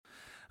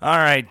All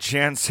right,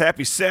 gents,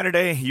 happy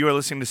Saturday. You are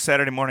listening to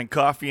Saturday Morning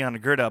Coffee on the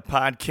Gird Up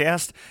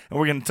Podcast, and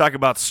we're going to talk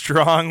about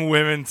strong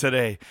women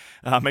today.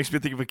 Makes me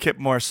think of a Kip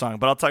Moore song,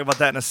 but I'll talk about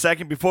that in a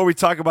second. Before we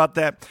talk about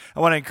that, I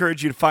want to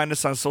encourage you to find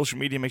us on social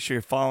media. Make sure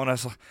you're following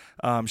us,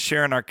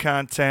 sharing our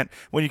content.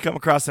 When you come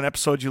across an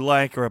episode you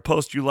like or a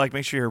post you like,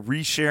 make sure you're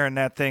resharing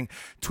that thing,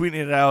 tweeting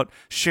it out,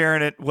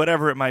 sharing it,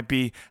 whatever it might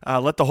be.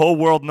 Let the whole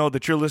world know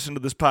that you're listening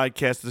to this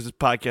podcast. This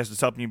podcast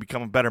is helping you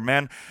become a better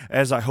man,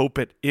 as I hope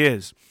it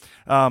is.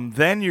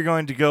 Then you're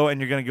going to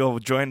go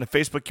join the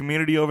Facebook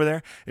community over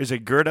there. There's a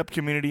Gird Up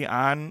community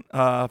on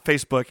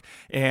Facebook,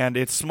 and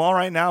it's small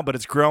right now, but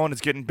it's growing. It's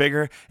getting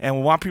bigger, and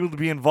we want people to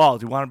be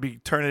involved. We want to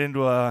turn it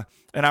into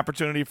an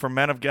opportunity for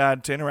men of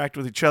God to interact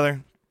with each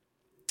other,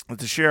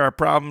 to share our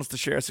problems, to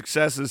share our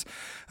successes,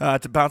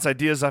 to bounce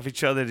ideas off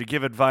each other, to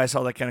give advice,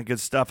 all that kind of good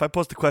stuff. I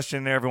post a question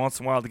in there every once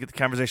in a while to get the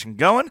conversation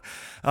going,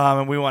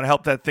 and we want to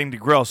help that thing to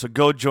grow. So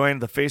go join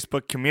the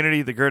Facebook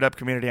community, the Gird Up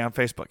community on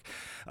Facebook.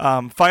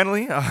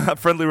 Finally, a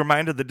friendly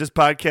reminder that this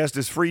podcast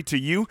is free to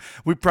you.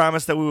 We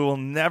promise that we will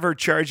never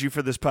charge you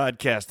for this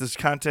podcast. This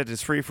content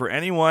is free for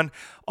anyone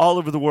all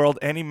over the world.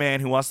 Any man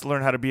who wants to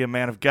learn how to be a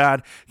man of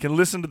God can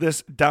listen to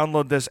this,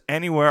 download this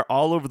anywhere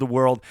all over the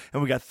world,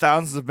 and we got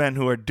thousands of men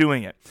who are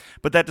doing it.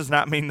 But that does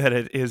not mean that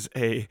it is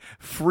a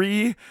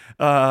free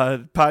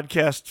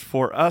podcast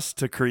for us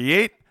to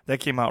create. That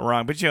came out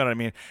wrong, but you know what I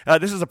mean.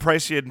 This is a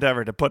pricey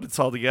endeavor to put this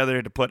all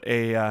together, to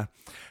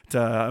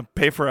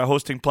pay for a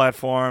hosting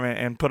platform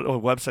and put a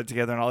website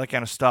together and all that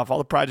kind of stuff, all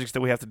the projects that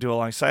we have to do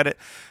alongside it.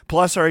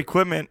 Plus, our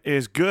equipment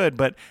is good,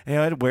 but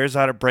it wears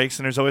out, it breaks,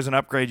 and there's always an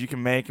upgrade you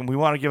can make, and we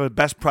want to give the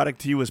best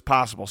product to you as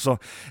possible. So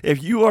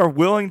if you are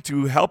willing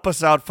to help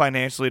us out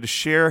financially, to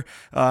share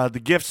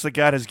the gifts that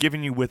God has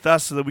given you with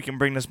us so that we can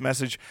bring this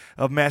message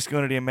of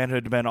masculinity and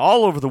manhood to men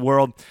all over the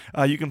world,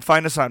 you can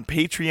find us on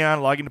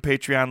Patreon. Log into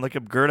Patreon, look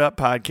up Gird Up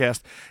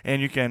Podcast,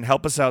 and you can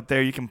help us out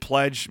there. You can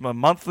pledge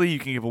monthly, you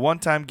can give a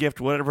one-time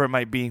gift, whatever it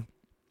might be.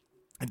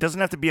 It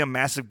doesn't have to be a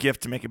massive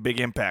gift to make a big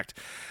impact.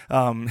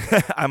 I'm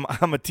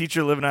a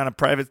teacher living on a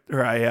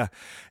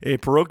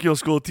parochial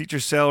school teacher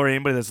salary.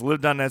 Anybody that's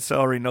lived on that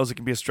salary knows it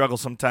can be a struggle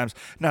sometimes.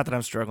 Not that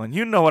I'm struggling.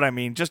 You know what I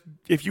mean. Just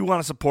if you want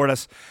to support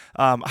us,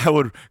 I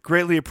would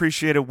greatly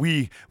appreciate it.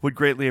 We would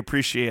greatly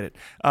appreciate it.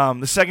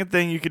 The second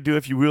thing you could do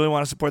if you really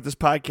want to support this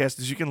podcast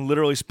is you can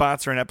literally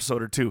sponsor an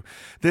episode or two.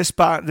 This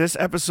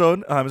episode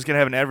is going to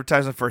have an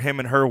advertisement for Him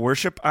and Her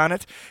Worship on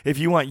it. If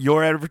you want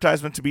your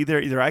advertisement to be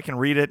there, either I can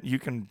read it, you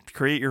can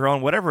create your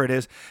own, whatever it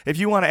is. If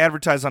you want to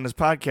advertise on this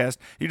podcast,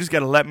 you just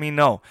got to let me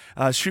know.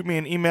 Shoot me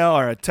an email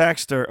or a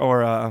text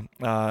or a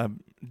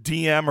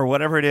DM or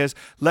whatever it is.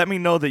 Let me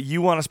know that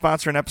you want to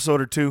sponsor an episode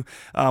or two.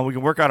 We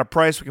can work out a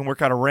price. We can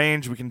work out a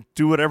range. We can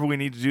do whatever we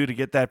need to do to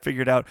get that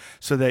figured out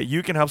so that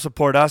you can help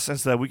support us and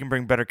so that we can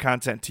bring better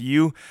content to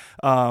you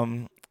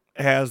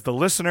as the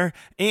listener,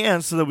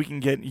 and so that we can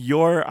get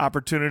your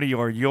opportunity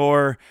or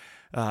your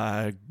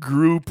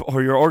group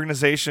or your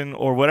organization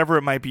or whatever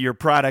it might be, your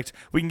product,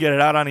 we can get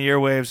it out on the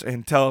airwaves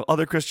and tell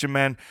other Christian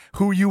men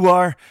who you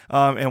are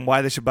and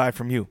why they should buy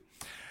from you.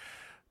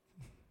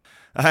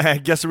 I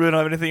guess I really don't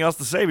have anything else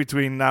to say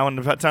between now and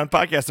the time the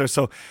podcast there.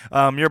 So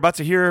you're about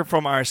to hear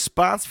from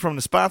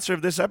the sponsor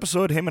of this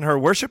episode, Him and Her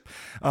Worship.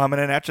 And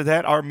then after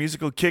that, our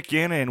music will kick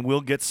in and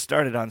we'll get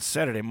started on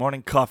Saturday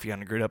Morning Coffee on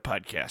the Gird Up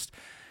Podcast.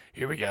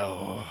 Here we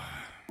go.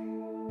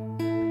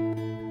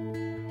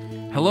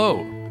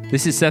 Hello.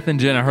 This is Seth and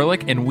Jenna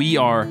Herlick, and we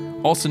are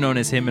also known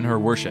as Him and Her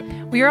Worship.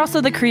 We are also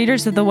the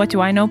creators of the What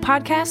Do I Know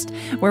podcast,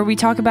 where we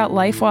talk about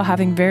life while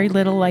having very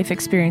little life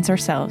experience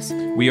ourselves.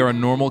 We are a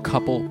normal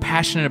couple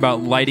passionate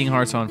about lighting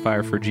hearts on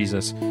fire for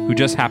Jesus, who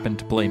just happen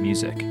to play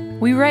music.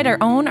 We write our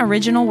own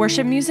original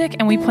worship music,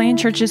 and we play in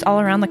churches all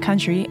around the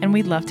country, and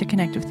we'd love to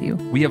connect with you.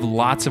 We have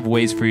lots of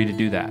ways for you to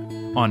do that.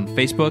 On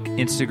Facebook,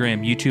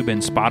 Instagram, YouTube,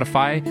 and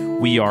Spotify,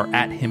 we are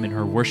at Him and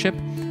Her Worship,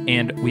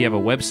 and we have a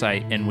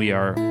website, and we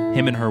are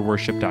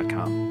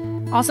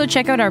himandherworship.com. Also,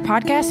 check out our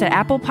podcast at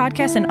Apple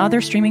Podcasts and other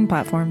streaming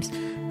platforms.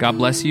 God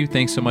bless you.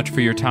 Thanks so much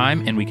for your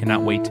time, and we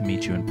cannot wait to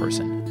meet you in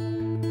person.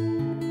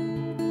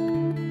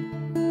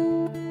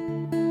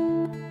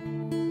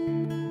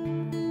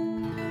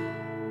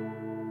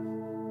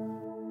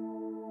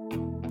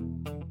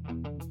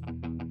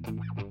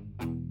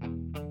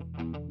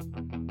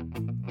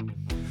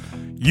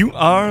 You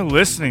are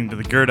listening to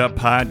the Gird Up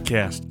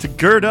Podcast. To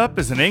gird up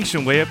is an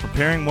ancient way of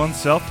preparing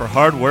oneself for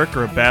hard work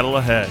or a battle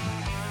ahead.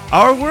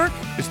 Our work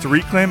is to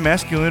reclaim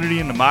masculinity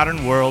in the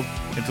modern world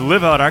and to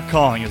live out our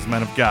calling as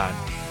men of God.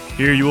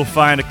 Here you will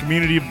find a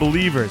community of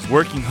believers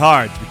working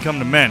hard to become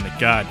the men that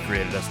God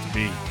created us to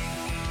be.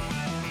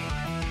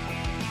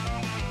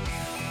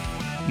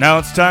 Now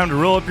it's time to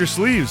roll up your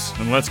sleeves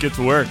and let's get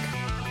to work.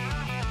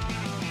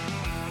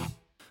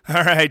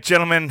 All right,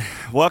 gentlemen,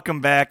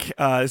 welcome back.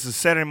 This is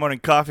Saturday Morning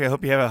Coffee. I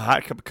hope you have a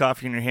hot cup of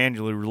coffee in your hand.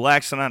 You're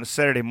relaxing on a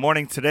Saturday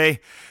morning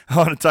today. I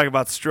want to talk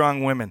about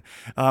strong women.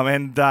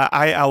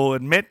 I will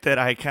admit that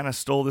I kind of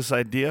stole this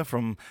idea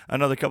from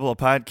another couple of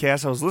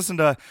podcasts. I was listening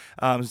to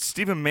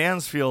Stephen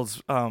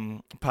Mansfield's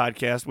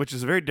podcast, which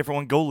is a very different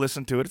one. Go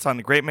listen to it. It's on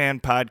the Great Man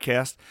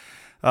podcast.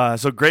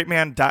 So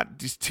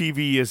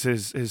greatman.tv is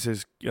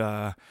his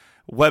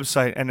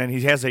website, and then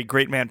he has a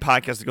Great Man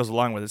podcast that goes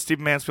along with it.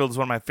 Stephen Mansfield is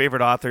one of my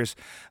favorite authors.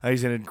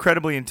 He's an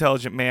incredibly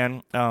intelligent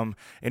man, and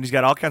he's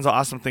got all kinds of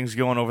awesome things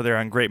going over there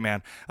on Great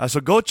Man.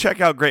 So go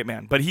check out Great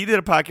Man. But he did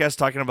a podcast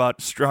talking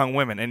about strong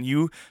women, and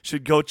you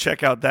should go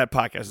check out that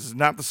podcast. It's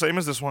not the same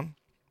as this one.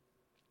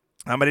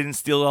 I didn't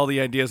steal all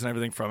the ideas and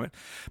everything from it,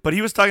 but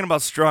he was talking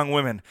about strong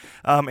women,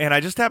 and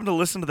I just happened to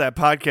listen to that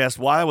podcast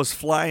while I was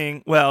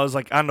flying. Well, I was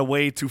like on the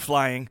way to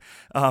flying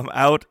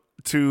out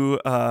to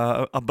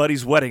a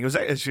buddy's wedding. It was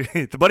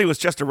actually, the buddy was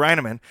Chester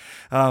Reineman.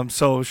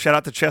 So shout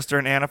out to Chester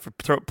and Anna for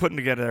putting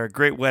together a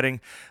great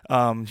wedding.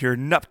 Your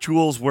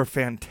nuptials were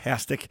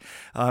fantastic.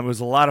 It was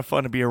a lot of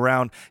fun to be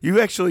around. You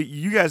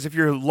guys, if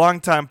you're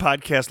longtime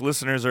podcast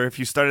listeners, or if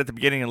you started at the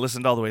beginning and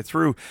listened all the way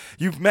through,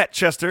 you've met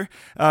Chester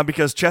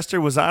because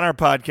Chester was on our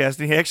podcast,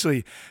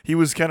 and he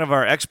was kind of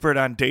our expert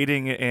on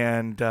dating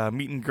and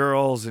meeting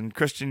girls and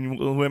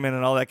Christian women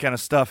and all that kind of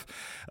stuff,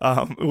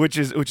 which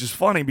is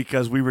funny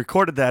because we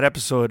recorded that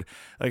episode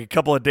like a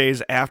couple of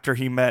days after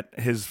he met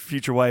his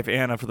future wife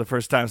Anna for the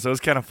first time. So it was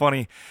kind of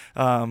funny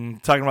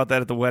talking about that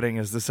at the wedding,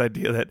 is this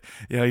idea that,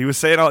 he was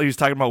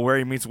talking about where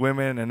he meets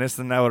women and this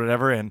and that,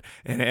 whatever, and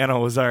Anna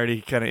was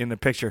already kind of in the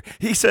picture.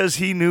 He says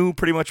he knew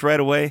pretty much right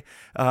away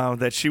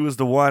that she was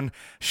the one.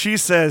 She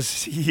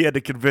says he had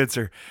to convince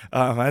her.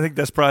 I think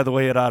that's probably the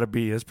way it ought to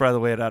be. That's probably the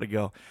way it ought to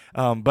go.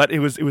 But it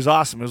was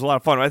awesome. It was a lot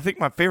of fun. I think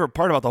my favorite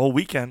part about the whole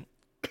weekend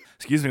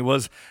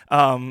was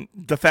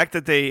the fact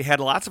that they had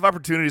lots of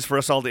opportunities for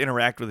us all to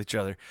interact with each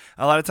other.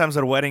 A lot of times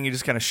at a wedding, you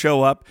just kind of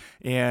show up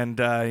and,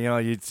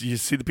 you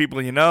see the people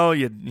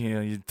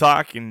you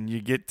talk and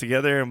you get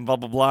together and blah,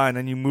 blah, blah, and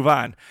then you move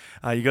on.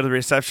 You go to the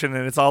reception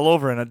and it's all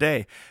over in a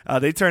day.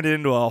 They turned it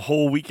into a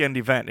whole weekend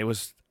event. It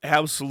was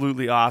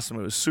absolutely awesome.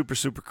 It was super,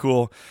 super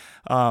cool.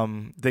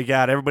 They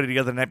got everybody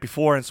together the night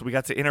before, and so we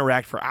got to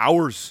interact for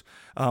hours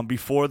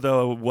before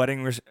the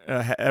wedding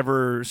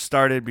ever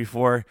started,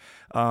 before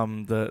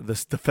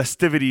the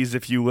festivities,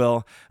 if you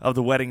will, of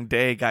the wedding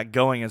day got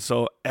going. And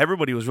so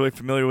everybody was really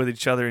familiar with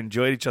each other,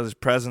 enjoyed each other's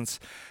presence.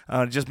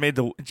 It just made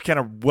the kind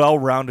of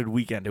well-rounded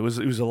weekend. It was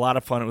a lot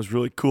of fun. It was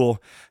really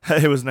cool.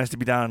 It was nice to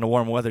be down in the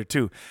warm weather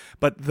too.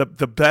 But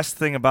the best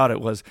thing about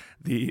it was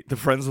the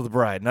friends of the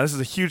bride. Now, this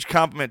is a huge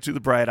compliment to the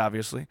bride,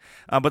 obviously,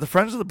 but the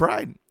friends of the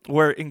bride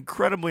were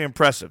incredibly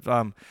impressive.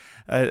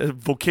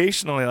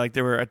 Vocationally, like,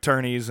 they were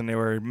attorneys and they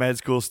were med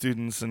school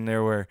students and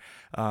there were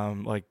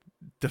like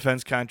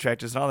defense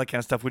contractors and all that kind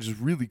of stuff, which is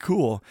really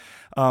cool.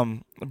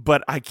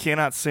 But I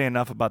cannot say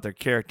enough about their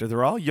character.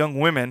 They're all young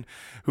women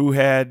who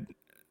had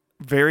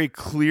very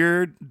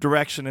clear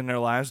direction in their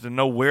lives. They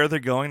know where they're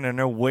going. They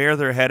know where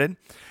they're headed,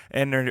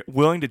 and they're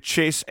willing to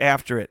chase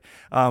after it.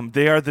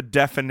 They are the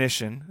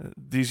definition.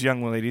 These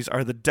young ladies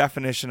are the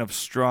definition of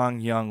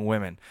strong young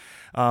women.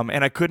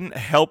 And I couldn't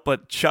help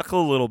but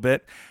chuckle a little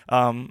bit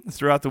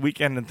throughout the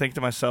weekend and think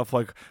to myself,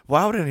 like,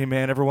 why would any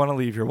man ever want to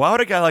leave here? Why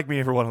would a guy like me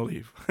ever want to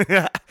leave?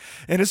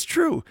 And it's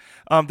true.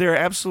 They're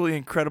absolutely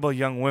incredible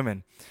young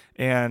women.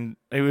 And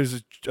it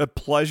was a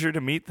pleasure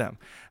to meet them.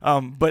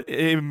 But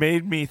it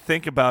made me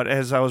think about,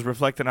 as I was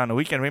reflecting on the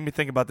weekend, it made me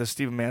think about this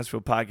Stephen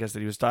Mansfield podcast that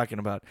he was talking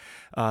about,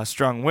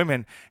 strong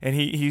women. And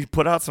he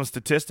put out some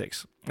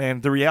statistics.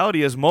 And the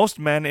reality is most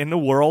men in the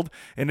world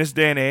in this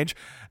day and age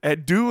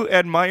do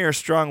admire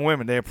strong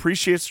women. They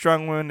appreciate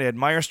strong women. They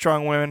admire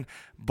strong women,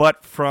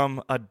 but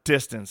from a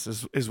distance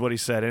is what he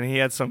said. And he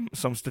had some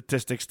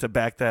statistics to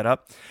back that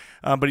up.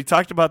 But he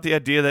talked about the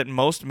idea that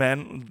most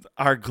men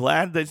are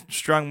glad that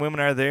strong women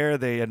are there.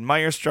 They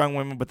admire strong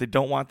women, but they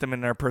don't want them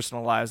in their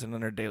personal lives and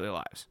in their daily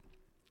lives.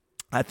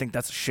 I think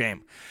that's a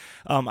shame.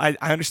 I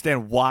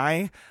understand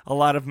why a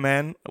lot of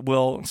men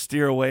will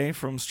steer away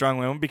from strong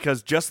women,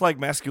 because just like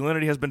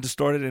masculinity has been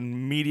distorted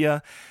in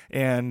media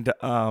and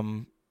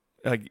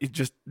it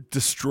just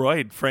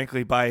destroyed,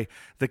 frankly, by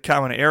the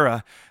common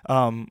era.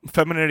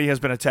 Femininity has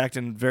been attacked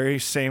in the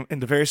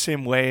very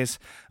same ways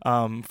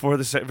for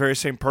the very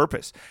same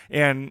purpose.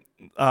 And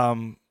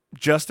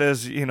just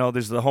as,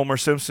 there's the Homer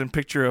Simpson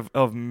picture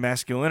of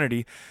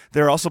masculinity,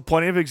 there are also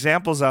plenty of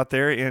examples out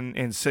there in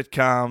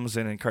sitcoms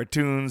and in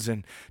cartoons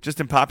and just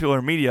in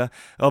popular media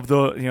of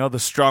the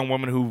strong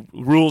woman who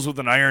rules with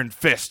an iron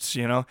fist.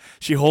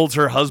 She holds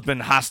her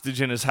husband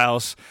hostage in his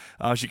house.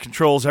 She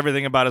controls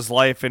everything about his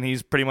life, and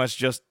he's pretty much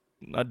just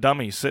a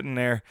dummy sitting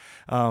there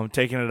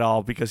taking it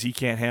all because he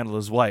can't handle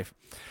his wife.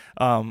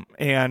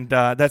 And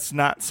that's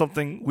not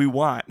something we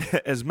want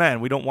as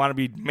men. We don't want to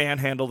be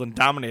manhandled and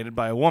dominated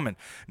by a woman.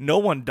 No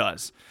one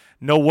does.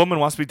 No woman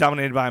wants to be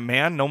dominated by a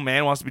man. No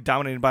man wants to be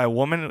dominated by a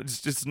woman.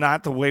 It's just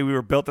not the way we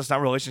were built. That's not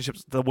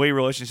the way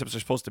relationships are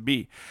supposed to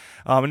be.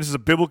 And this is a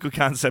biblical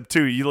concept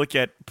too. You look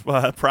at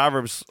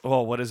Proverbs.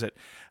 Oh, what is it?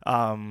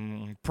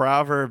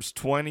 Proverbs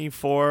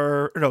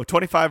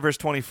 25 verse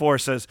 24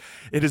 says,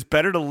 "It is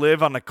better to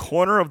live on the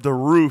corner of the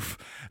roof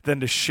than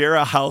to share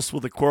a house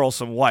with a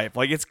quarrelsome wife."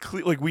 Like, it's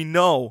clear, like we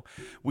know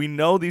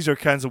these are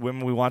kinds of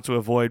women we want to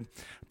avoid,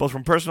 both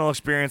from personal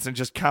experience and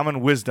just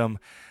common wisdom.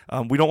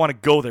 We don't want to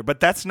go there, but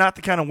that's not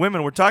the kind of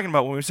women we're talking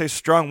about when we say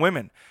strong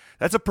women.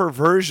 That's a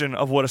perversion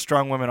of what a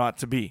strong woman ought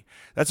to be.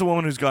 That's a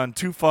woman who's gone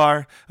too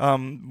far,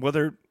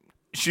 whether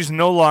she's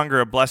no longer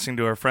a blessing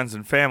to her friends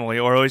and family,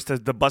 or at least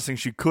the blessing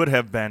she could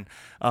have been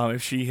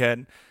if she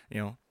had,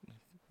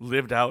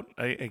 lived out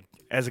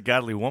as a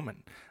godly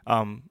woman.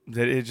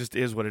 That it just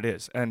is what it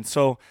is. And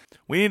so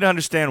we need to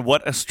understand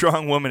what a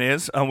strong woman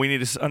is. We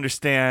need to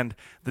understand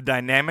the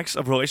dynamics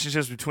of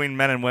relationships between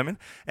men and women,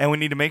 and we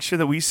need to make sure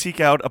that we seek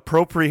out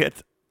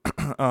appropriate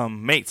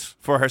mates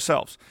for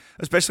ourselves.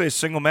 Especially as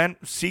single men,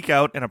 seek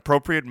out an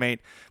appropriate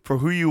mate for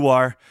who you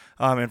are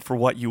and for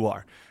what you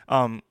are.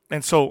 And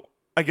so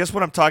I guess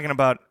what I'm talking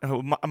about,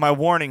 my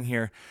warning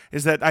here,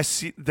 is that I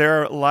see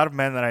there are a lot of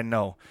men that I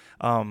know.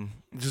 I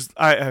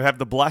have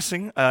the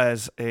blessing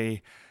as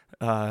a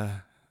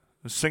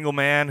single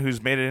man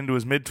who's made it into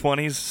his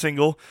mid-20s,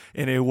 single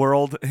in a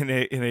world, in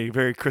a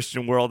very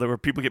Christian world where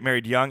people get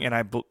married young, and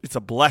it's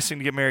a blessing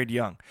to get married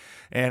young.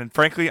 And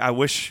frankly, I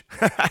wish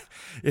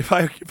if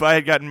I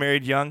had gotten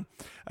married young,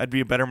 I'd be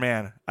a better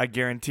man. I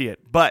guarantee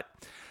it. But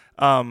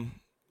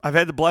I've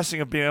had the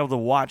blessing of being able to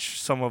watch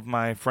some of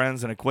my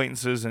friends and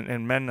acquaintances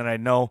and men that I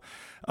know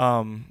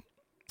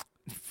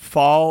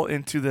fall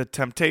into the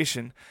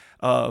temptation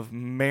of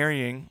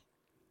dating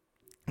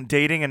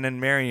and then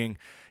marrying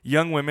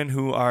young women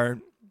who are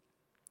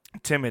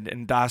timid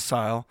and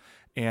docile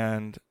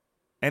and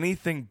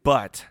anything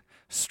but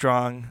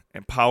strong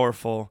and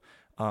powerful,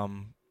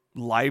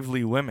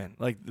 lively women.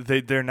 Like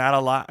they're not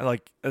alive.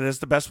 Like, that's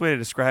the best way to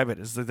describe it,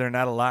 is that they're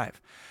not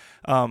alive.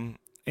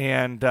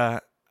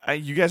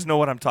 You guys know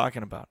what I'm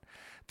talking about.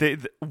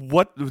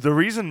 The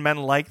reason men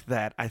like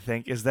that, I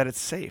think, is that it's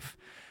safe.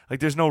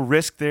 Like, there's no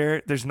risk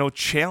there. There's no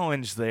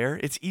challenge there.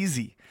 It's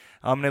easy.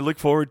 And they look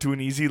forward to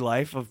an easy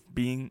life of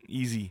being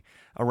easy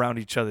around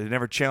each other. They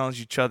never challenge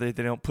each other.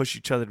 They don't push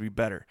each other to be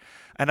better.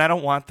 And I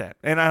don't want that.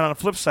 And on the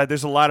flip side,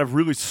 there's a lot of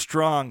really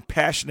strong,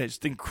 passionate,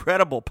 just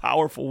incredible,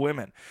 powerful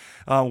women,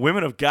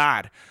 women of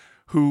God,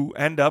 who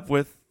end up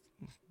with,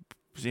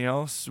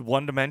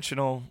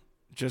 one-dimensional,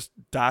 just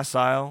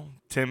docile,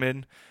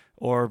 timid,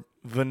 or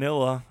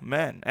vanilla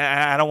men.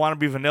 I don't want to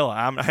be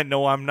vanilla. I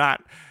know I'm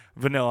not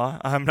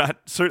vanilla. I'm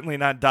certainly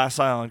not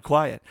docile and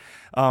quiet.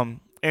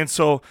 And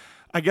so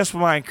I guess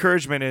my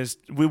encouragement is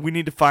we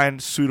need to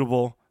find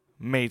suitable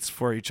mates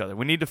for each other.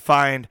 We need to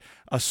find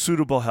a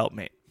suitable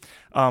helpmate.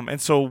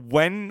 And so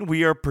when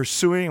we are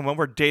pursuing and when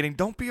we're dating,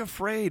 don't be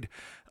afraid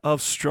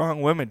of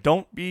strong women.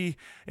 Don't be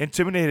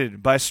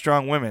intimidated by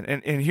strong women.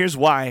 And here's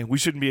why we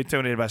shouldn't be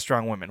intimidated by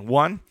strong women.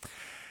 One,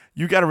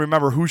 you got to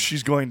remember who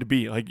she's going to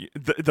be. Like,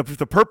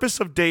 the purpose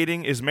of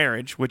dating is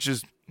marriage,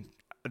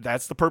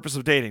 that's the purpose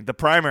of dating, the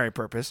primary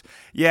purpose.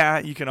 Yeah,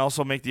 you can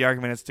also make the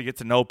argument it's to get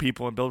to know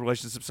people and build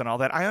relationships and all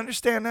that. I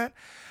understand that.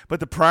 But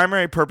the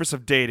primary purpose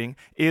of dating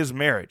is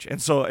marriage. And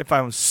so if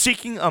I'm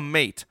seeking a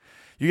mate,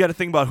 you got to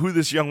think about who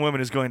this young woman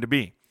is going to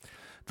be.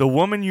 The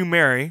woman you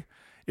marry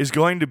is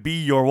going to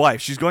be your wife.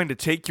 She's going to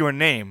take your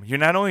name. You're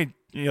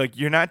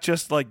not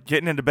just like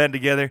getting into bed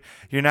together.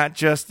 You're not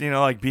just,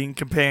 like being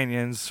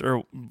companions,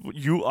 or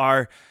you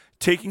are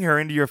taking her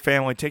into your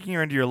family, taking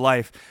her into your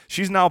life.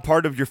 She's now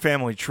part of your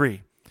family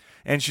tree,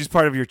 and she's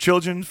part of your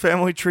children's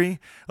family tree.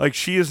 Like,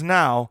 she is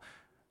now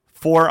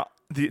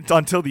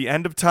until the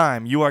end of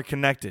time, you are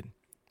connected,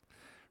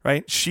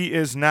 right? She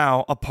is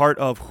now a part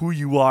of who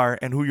you are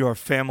and who your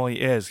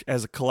family is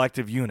as a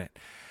collective unit.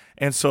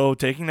 And so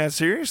taking that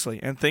seriously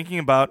and thinking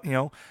about,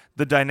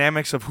 the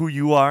dynamics of who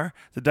you are,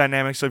 the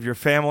dynamics of your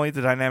family,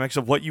 the dynamics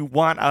of what you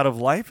want out of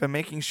life, and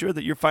making sure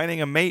that you're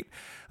finding a mate,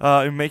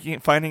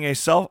 finding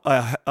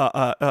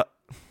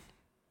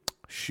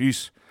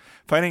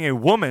a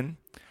woman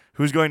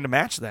who's going to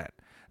match that,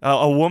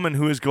 a woman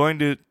who is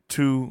going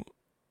to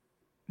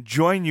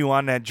join you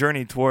on that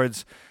journey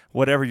towards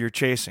whatever you're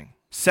chasing.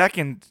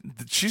 Second,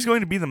 she's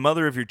going to be the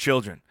mother of your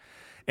children.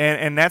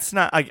 And that's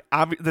not like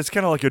that's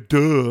kind of like a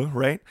duh,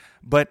 right?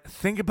 But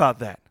think about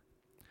that.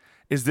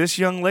 Is this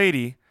young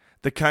lady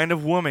the kind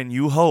of woman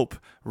you hope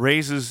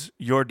raises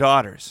your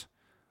daughters?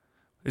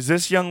 Is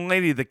this young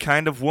lady the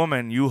kind of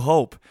woman you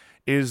hope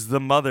is the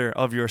mother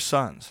of your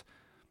sons?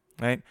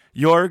 Right?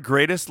 Your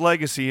greatest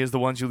legacy is the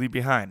ones you leave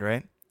behind,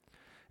 right?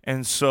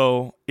 And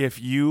so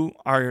if you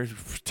are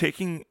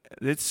taking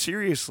it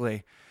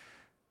seriously,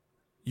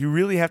 you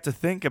really have to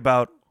think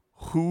about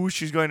who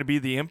she's going to be,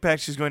 the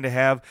impact she's going to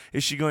have.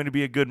 Is she going to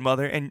be a good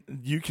mother? And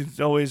you can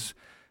always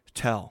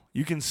tell.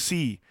 You can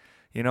see,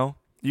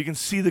 you can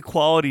see the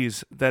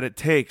qualities that it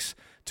takes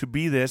to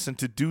be this and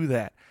to do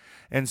that.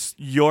 And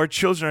your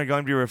children are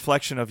going to be a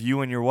reflection of you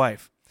and your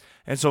wife.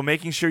 And so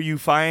making sure you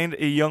find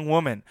a young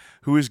woman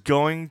who is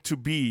going to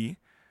be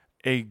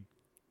a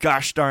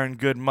gosh darn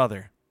good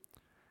mother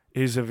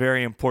is a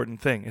very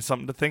important thing. It's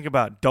something to think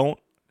about. Don't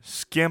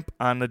skimp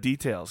on the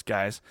details,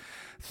 guys.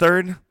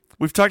 Third,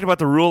 we've talked about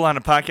the rule on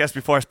a podcast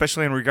before,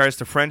 especially in regards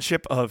to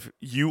friendship, of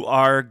you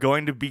are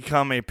going to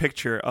become a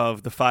picture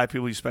of the 5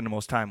 people you spend the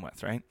most time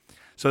with, right?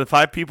 So the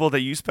 5 people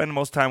that you spend the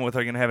most time with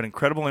are going to have an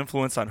incredible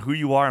influence on who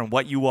you are and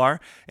what you are,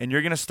 and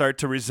you're going to start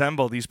to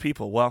resemble these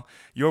people. Well,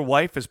 your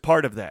wife is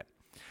part of that.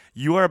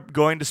 You are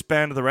going to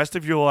spend the rest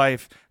of your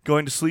life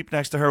going to sleep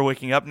next to her,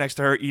 waking up next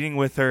to her, eating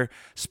with her,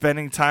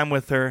 spending time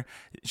with her.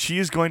 She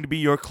is going to be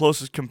your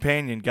closest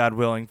companion, God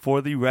willing,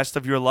 for the rest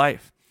of your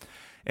life.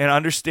 And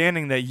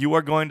understanding that you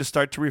are going to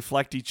start to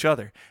reflect each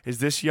other. Is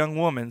this young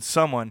woman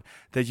someone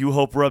that you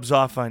hope rubs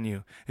off on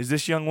you? Is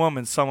this young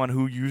woman someone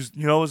who you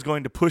know is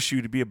going to push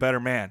you to be a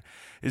better man?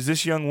 Is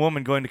this young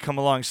woman going to come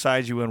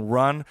alongside you and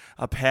run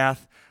a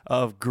path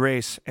of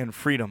grace and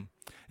freedom?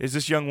 Is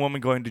this young woman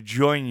going to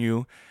join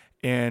you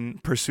in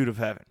pursuit of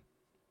heaven?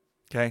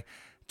 Okay?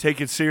 Take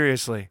it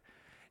seriously.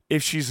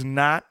 If she's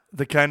not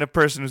the kind of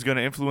person who's going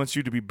to influence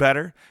you to be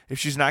better, if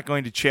she's not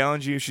going to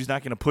challenge you, if she's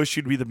not going to push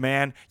you to be the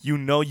man you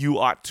know you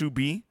ought to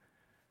be,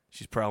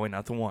 she's probably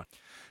not the one.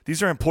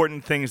 These are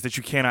important things that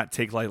you cannot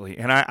take lightly.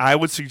 And I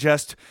would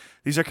suggest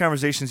these are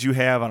conversations you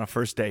have on a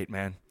first date,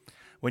 man.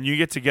 When you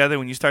get together,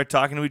 when you start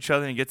talking to each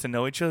other and get to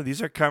know each other,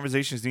 these are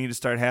conversations you need to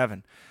start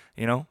having.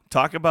 You know,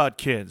 talk about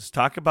kids,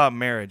 talk about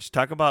marriage,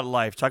 talk about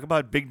life, talk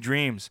about big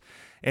dreams.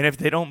 And if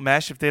they don't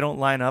mesh, if they don't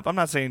line up, I'm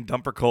not saying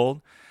dump or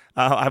cold.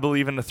 I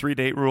believe in the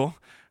 3-date rule,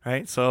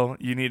 right? So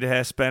you need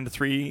to spend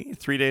three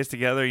days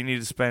together. You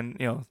need to spend,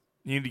 you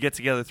need to get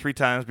together 3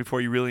 times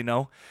before you really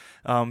know.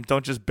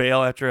 Don't just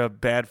bail after a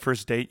bad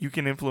first date. You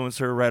can influence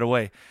her right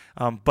away.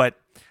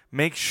 But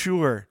make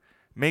sure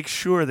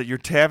that you're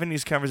having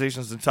these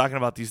conversations and talking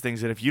about these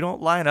things. And if you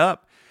don't line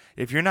up,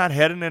 if you're not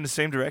heading in the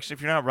same direction,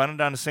 if you're not running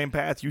down the same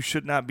path, you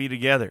should not be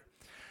together.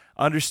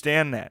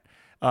 Understand that.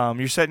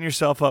 You're setting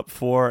yourself up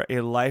for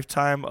a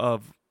lifetime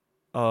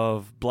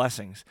of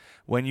blessings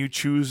when you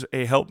choose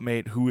a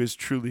helpmate who is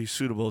truly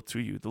suitable to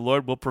you. The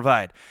Lord will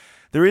provide.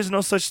 There is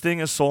no such thing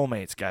as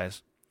soulmates,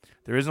 guys.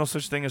 There is no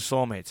such thing as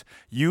soulmates.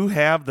 You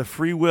have the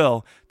free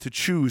will to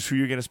choose who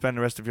you're going to spend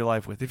the rest of your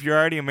life with. If you're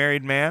already a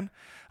married man,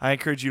 I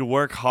encourage you to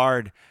work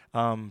hard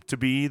to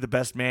be the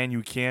best man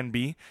you can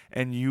be,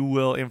 and you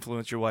will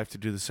influence your wife to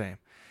do the same.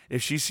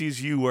 If she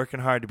sees you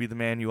working hard to be the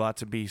man you ought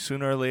to be,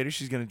 sooner or later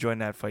she's going to join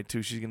that fight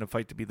too. She's going to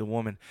fight to be the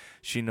woman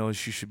she knows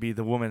she should be,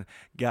 the woman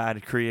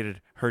God created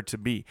her to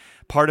be.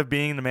 Part of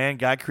being the man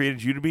God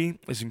created you to be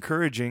is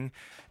encouraging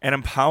and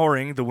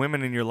empowering the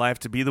women in your life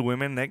to be the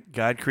women that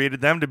God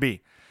created them to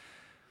be.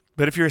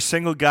 But if you're a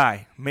single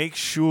guy, make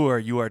sure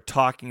you are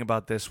talking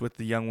about this with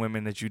the young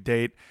women that you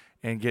date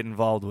and get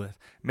involved with.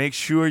 Make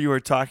sure you are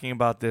talking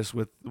about this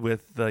with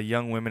the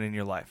young women in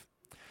your life.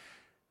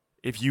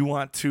 If you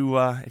want to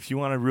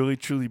really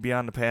truly be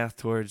on the path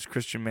towards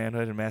Christian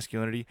manhood and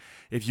masculinity,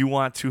 if you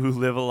want to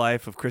live a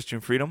life of Christian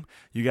freedom,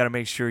 you got to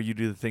make sure you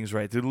do the things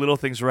right. Do the little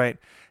things right.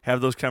 Have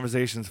those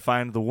conversations.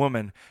 Find the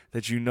woman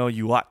that you know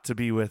you ought to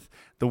be with,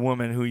 the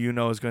woman who you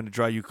know is going to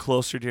draw you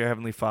closer to your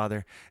Heavenly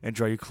Father and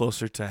draw you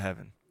closer to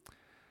heaven.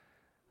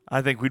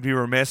 I think we'd be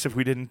remiss if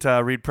we didn't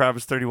read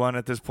Proverbs 31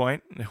 at this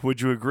point.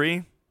 Would you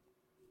agree?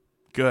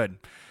 Good.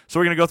 So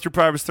we're going to go through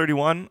Proverbs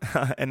 31,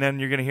 and then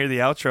you're going to hear the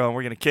outro, and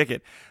we're going to kick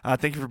it.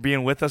 Thank you for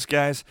being with us,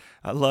 guys.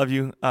 I love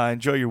you.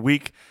 Enjoy your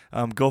week.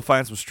 Go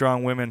find some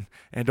strong women,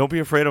 and don't be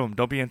afraid of them.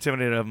 Don't be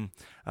intimidated of them.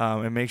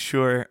 And make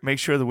sure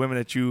the women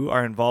that you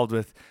are involved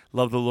with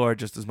love the Lord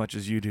just as much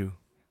as you do.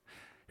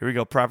 Here we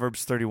go.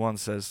 Proverbs 31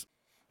 says,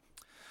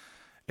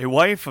 "A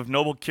wife of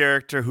noble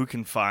character who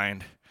can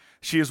find?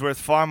 She is worth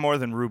far more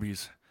than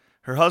rubies.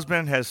 Her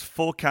husband has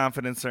full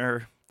confidence in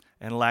her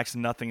and lacks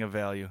nothing of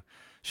value.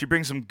 She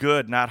brings him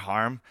good, not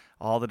harm,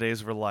 all the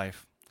days of her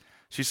life.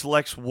 She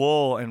selects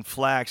wool and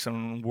flax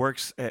and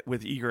works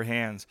with eager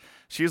hands.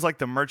 She is like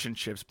the merchant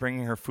ships,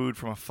 bringing her food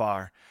from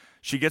afar.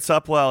 She gets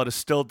up while it is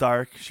still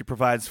dark. She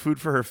provides food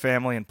for her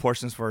family and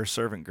portions for her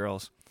servant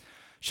girls.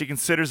 She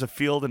considers a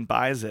field and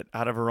buys it.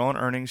 Out of her own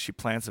earnings, she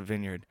plants a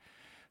vineyard.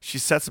 She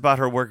sets about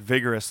her work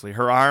vigorously.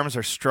 Her arms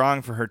are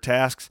strong for her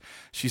tasks.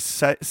 She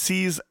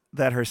sees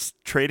that her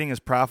trading is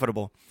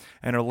profitable,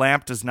 and her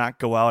lamp does not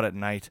go out at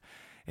night.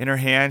 In her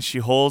hand, she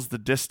holds the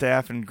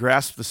distaff and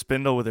grasps the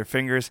spindle with her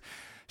fingers.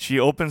 She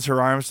opens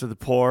her arms to the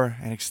poor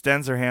and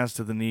extends her hands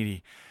to the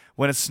needy.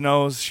 When it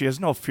snows, she has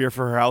no fear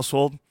for her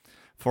household,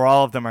 for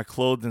all of them are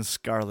clothed in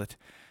scarlet.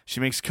 She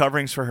makes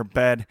coverings for her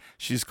bed.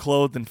 She is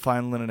clothed in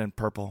fine linen and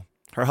purple.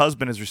 Her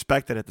husband is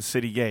respected at the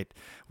city gate,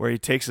 where he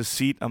takes a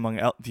seat among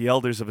the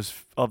elders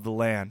of the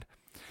land.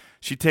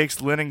 She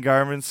takes linen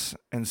garments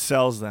and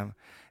sells them,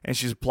 and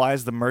she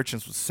supplies the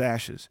merchants with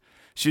sashes.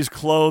 She is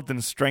clothed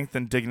in strength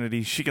and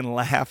dignity. She can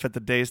laugh at the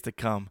days to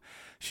come.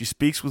 She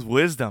speaks with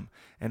wisdom,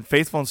 and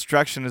faithful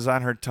instruction is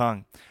on her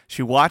tongue.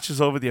 She watches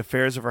over the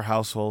affairs of her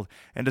household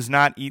and does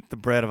not eat the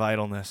bread of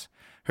idleness.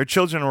 Her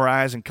children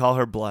arise and call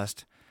her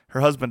blessed.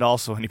 Her husband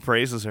also, and he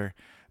praises her.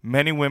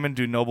 Many women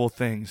do noble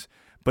things,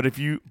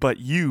 but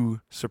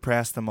you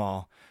surpass them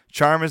all.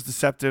 Charm is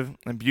deceptive,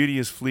 and beauty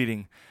is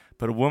fleeting,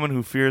 but a woman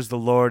who fears the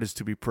Lord is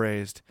to be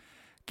praised.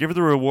 Give her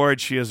the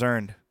reward she has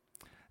earned,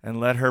 and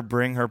let her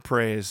bring her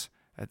praise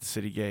at the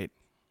city gate.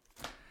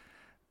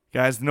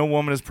 Guys, no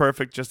woman is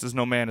perfect, just as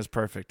no man is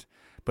perfect.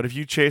 But if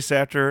you chase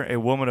after a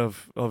woman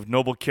of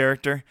noble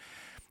character,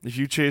 if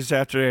you chase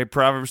after a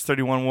Proverbs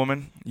 31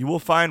 woman, you will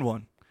find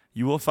one.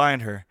 You will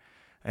find her.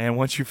 And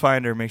once you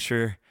find her, make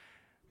sure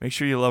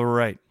you love her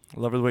right.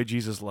 Love her the way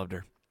Jesus loved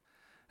her.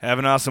 Have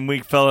an awesome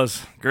week,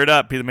 fellas. Gird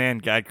up, be the man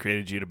God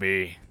created you to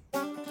be.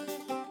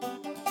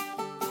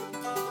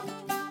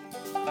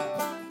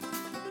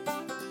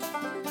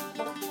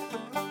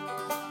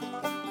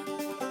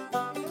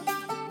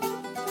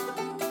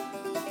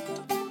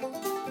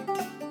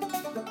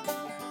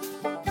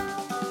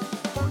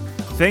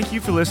 Thank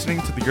you for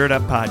listening to the Gird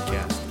Up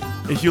Podcast.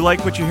 If you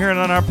like what you're hearing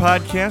on our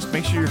podcast,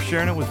 make sure you're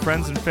sharing it with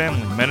friends and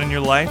family, men in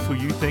your life who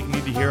you think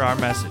need to hear our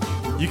message.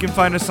 You can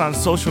find us on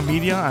social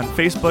media, on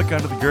Facebook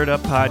under the Gird Up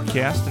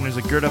Podcast, and there's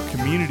a Gird Up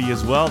community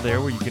as well there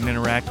where you can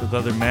interact with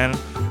other men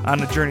on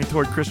the journey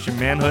toward Christian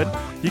manhood.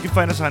 You can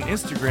find us on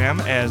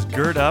Instagram as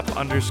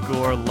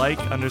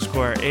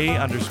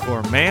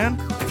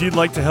girdup_like_a_man. If you'd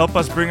like to help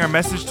us bring our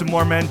message to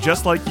more men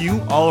just like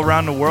you all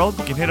around the world,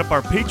 you can hit up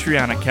our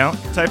Patreon account.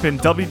 Type in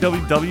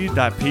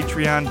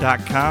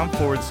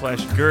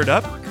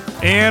www.patreon.com/girdup.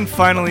 And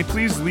finally,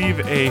 please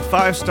leave a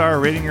 5-star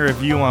rating or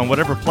review on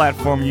whatever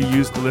platform you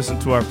use to listen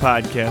to our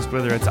podcast,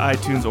 whether it's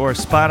iTunes or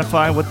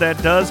Spotify. What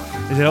that does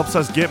is it helps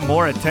us get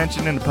more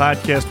attention in the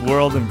podcast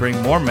world and bring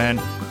more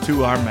men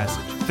to our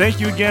message.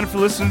 Thank you again for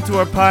listening to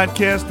our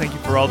podcast. Thank you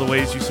for all the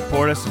ways you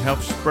support us and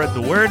help spread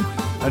the word.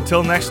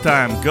 Until next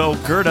time, go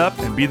gird up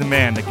and be the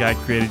man that God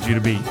created you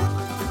to be.